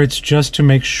pretty sure it's just to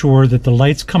make sure that the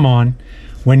lights come on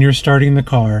when you're starting the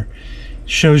car.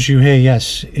 Shows you, hey,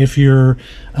 yes, if your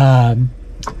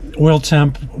oil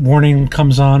temp warning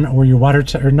comes on, or your water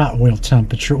temp, or not oil temp,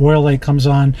 but your oil light comes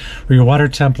on, or your water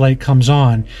temp light comes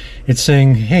on, it's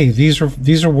saying, hey, these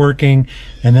are working,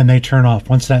 and then they turn off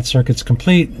once that circuit's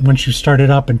complete, once you start it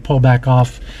up and pull back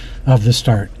off of the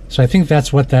start. So I think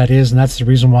that's what that is, and that's the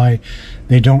reason why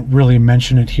they don't really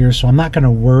mention it here. So I'm not going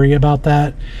to worry about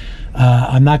that.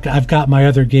 I've got my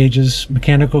other gauges,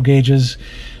 mechanical gauges,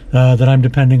 that I'm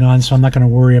depending on, so I'm not going to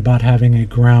worry about having a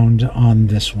ground on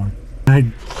this one. I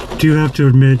do have to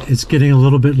admit, it's getting a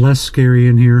little bit less scary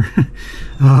in here.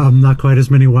 Not quite as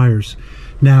many wires.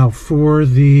 Now, for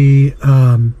the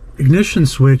ignition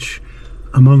switch,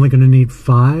 I'm only going to need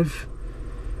 5.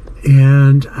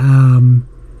 And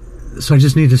so I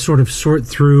just need to sort of sort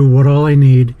through what all I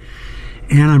need.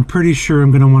 And I'm pretty sure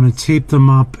I'm going to want to tape them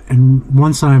up. And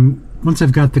once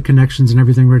I've got the connections and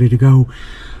everything ready to go,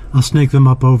 I'll snake them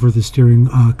up over the steering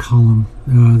column,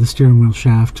 the steering wheel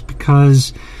shaft,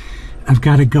 because I've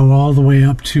got to go all the way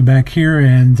up to back here,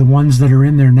 and the ones that are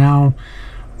in there now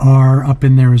are up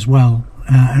in there as well,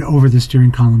 and over the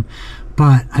steering column.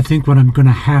 But I think what I'm going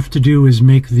to have to do is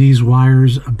make these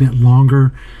wires a bit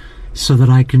longer so that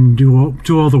I can do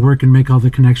all the work and make all the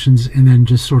connections, and then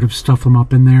just sort of stuff them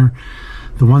up in there.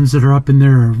 The ones that are up in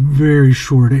there are very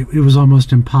short. It was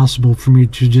almost impossible for me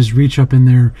to just reach up in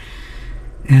there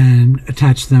and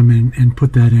attach them and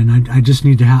put that in. I just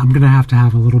need to I'm going to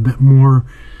have a little bit more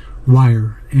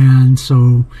wire, and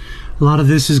so a lot of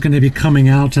this is going to be coming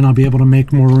out, and I'll be able to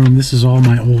make more room. This is all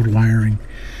my old wiring,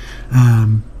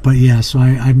 but yeah, so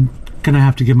I'm going to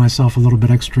have to give myself a little bit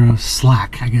extra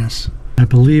slack, I guess. I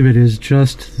believe it is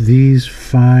just these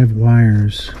 5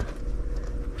 wires.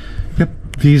 Yep,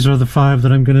 these are the 5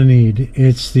 that I'm going to need.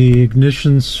 It's the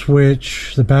ignition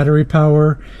switch, the battery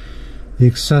power, the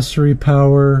accessory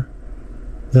power,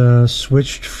 the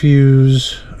switched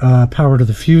fuse, power to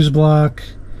the fuse block,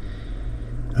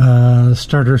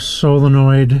 starter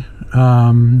solenoid.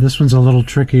 This one's a little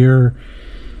trickier,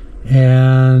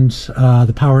 and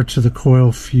the power to the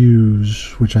coil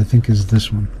fuse, which I think is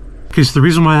this one. Okay, so the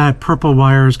reason why that purple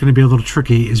wire is going to be a little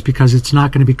tricky is because it's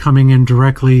not going to be coming in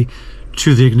directly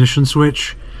to the ignition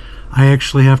switch. I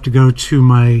actually have to go to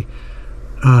my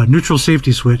neutral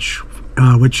safety switch,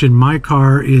 which in my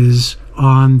car is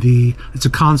on it's a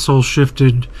console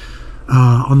shifted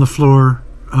on the floor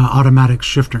automatic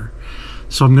shifter.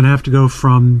 So I'm going to have to go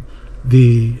from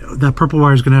that purple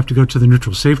wire is going to have to go to the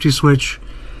neutral safety switch,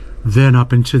 then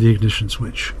up into the ignition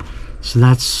switch. So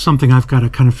that's something I've got to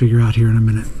kind of figure out here in a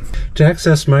minute. To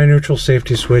access my neutral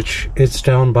safety switch, it's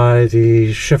down by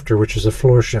the shifter, which is a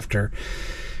floor shifter.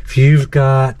 If you've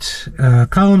got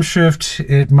column shift,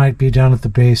 it might be down at the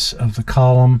base of the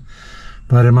column,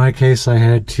 but in my case I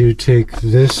had to take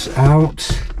this out.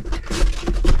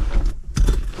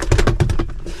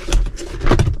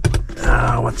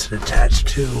 What's it attached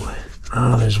to?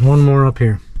 Oh, there's one more up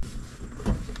here.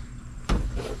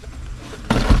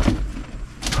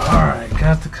 Alright,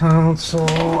 got the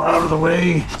console out of the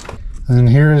way. And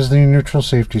here is the neutral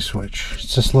safety switch.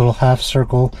 It's this little half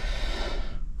circle.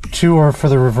 2 are for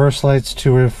the reverse lights,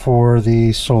 2 are for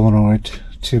the solenoid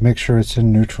to make sure it's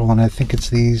in neutral, and I think it's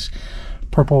these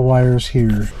purple wires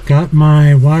here. Got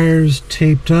my wires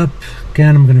taped up.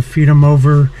 Again, I'm going to feed them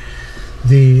over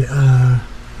the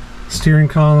steering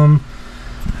column.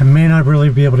 I may not really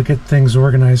be able to get things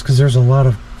organized because there's a lot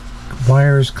of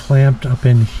wires clamped up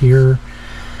in here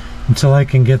until I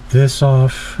can get this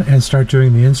off and start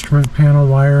doing the instrument panel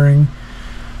wiring.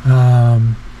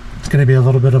 It's going to be a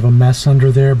little bit of a mess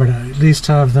under there, but at least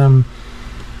have them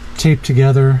taped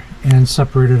together and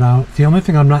separated out. The only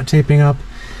thing I'm not taping up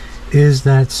is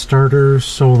that starter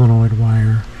solenoid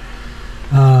wire.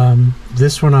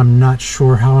 This one I'm not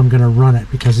sure how I'm going to run it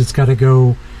because it's got to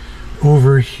go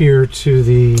over here to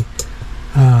the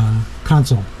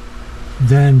console,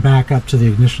 then back up to the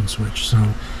ignition switch. So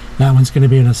that one's going to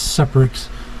be in a separate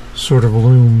sort of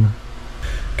loom.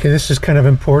 Okay, this is kind of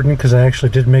important because I actually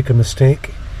did make a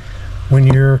mistake. When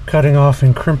you're cutting off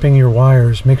and crimping your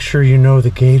wires, make sure you know the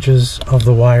gauges of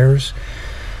the wires.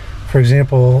 For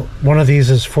example, one of these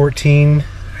is 14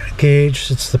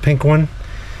 gauge, it's the pink one.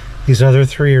 These other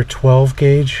 3 are 12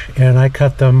 gauge, and I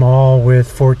cut them all with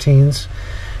 14s,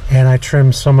 and I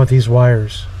trimmed some of these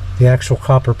wires, the actual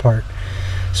copper part.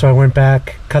 So I went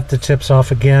back, cut the tips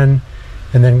off again,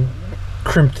 and then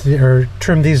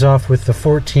trimmed these off with the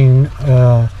 14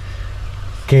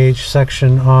 gauge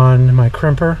section on my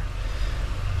crimper,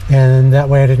 and that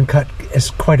way I didn't cut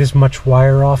quite as much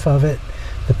wire off of it.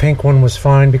 The pink one was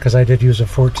fine because I did use a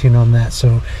 14 on that,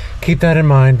 so keep that in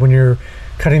mind when you're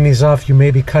cutting these off. You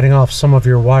may be cutting off some of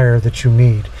your wire that you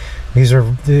need.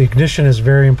 The ignition is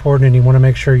very important, and you want to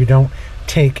make sure you don't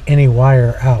take any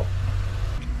wire out.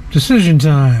 Decision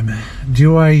time.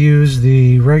 Do I use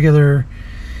the regular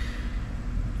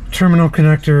terminal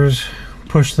connectors,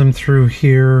 push them through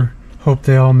here, hope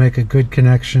they all make a good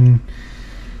connection,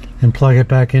 and plug it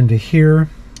back into here?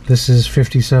 This is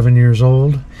 57 years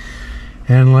old,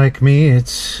 and like me,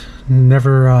 it's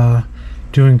never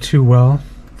doing too well.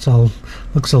 It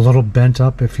looks a little bent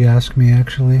up, if you ask me,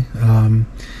 actually.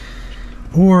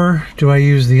 Or do I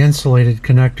use the insulated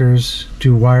connectors,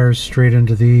 do wires straight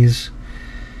into these,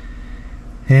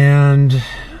 and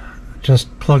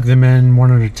just plug them in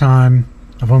one at a time?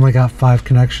 I've only got 5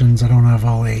 connections. I don't have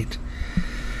all 8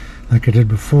 like I did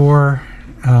before.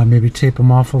 Maybe tape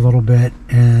them off a little bit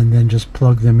and then just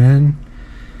plug them in.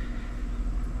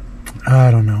 I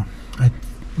don't know. I'm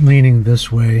leaning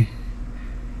this way.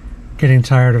 Getting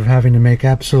tired of having to make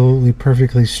absolutely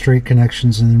perfectly straight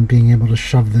connections and then being able to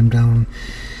shove them down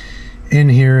in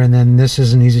here, and then this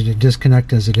isn't easy to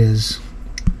disconnect as it is.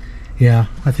 Yeah,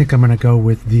 I think I'm going to go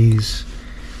with these.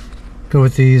 Go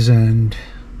with these, and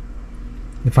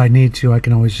if I need to, I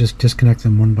can always just disconnect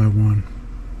them one by one.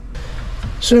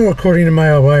 So according to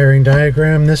my wiring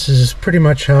diagram, this is pretty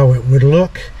much how it would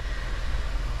look.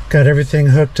 Got everything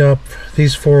hooked up,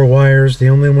 these 4 wires. The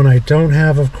only one I don't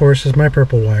have, of course, is my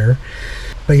purple wire.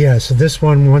 But yeah, so this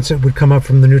one, once it would come up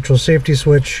from the neutral safety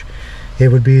switch, it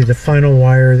would be the final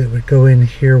wire that would go in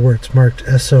here where it's marked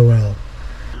SOL.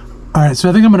 Alright, so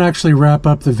I think I'm going to actually wrap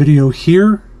up the video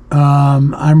here.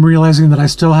 I'm realizing that I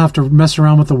still have to mess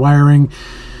around with the wiring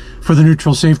for the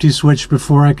neutral safety switch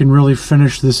before I can really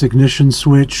finish this ignition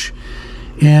switch.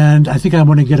 And I think I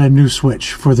want to get a new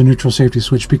switch for the neutral safety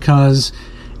switch because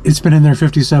it's been in there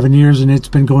 57 years and it's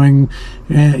been going,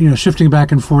 shifting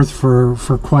back and forth for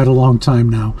quite a long time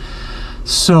now.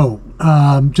 So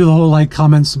do the whole like,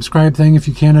 comment, subscribe thing if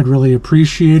you can. I'd really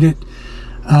appreciate it.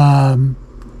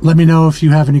 Let me know if you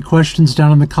have any questions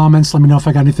down in the comments. Let me know if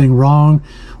I got anything wrong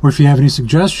or if you have any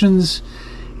suggestions.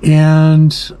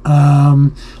 And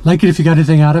like it if you got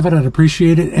anything out of it. I'd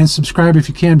appreciate it. And subscribe if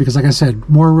you can, because like I said,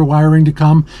 more rewiring to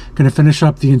come. Going to finish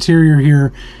up the interior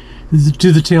here,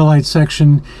 do the taillight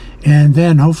section, and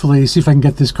then hopefully see if I can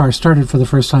get this car started for the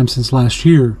first time since last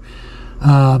year.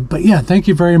 But yeah, thank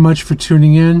you very much for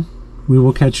tuning in. We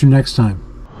will catch you next time.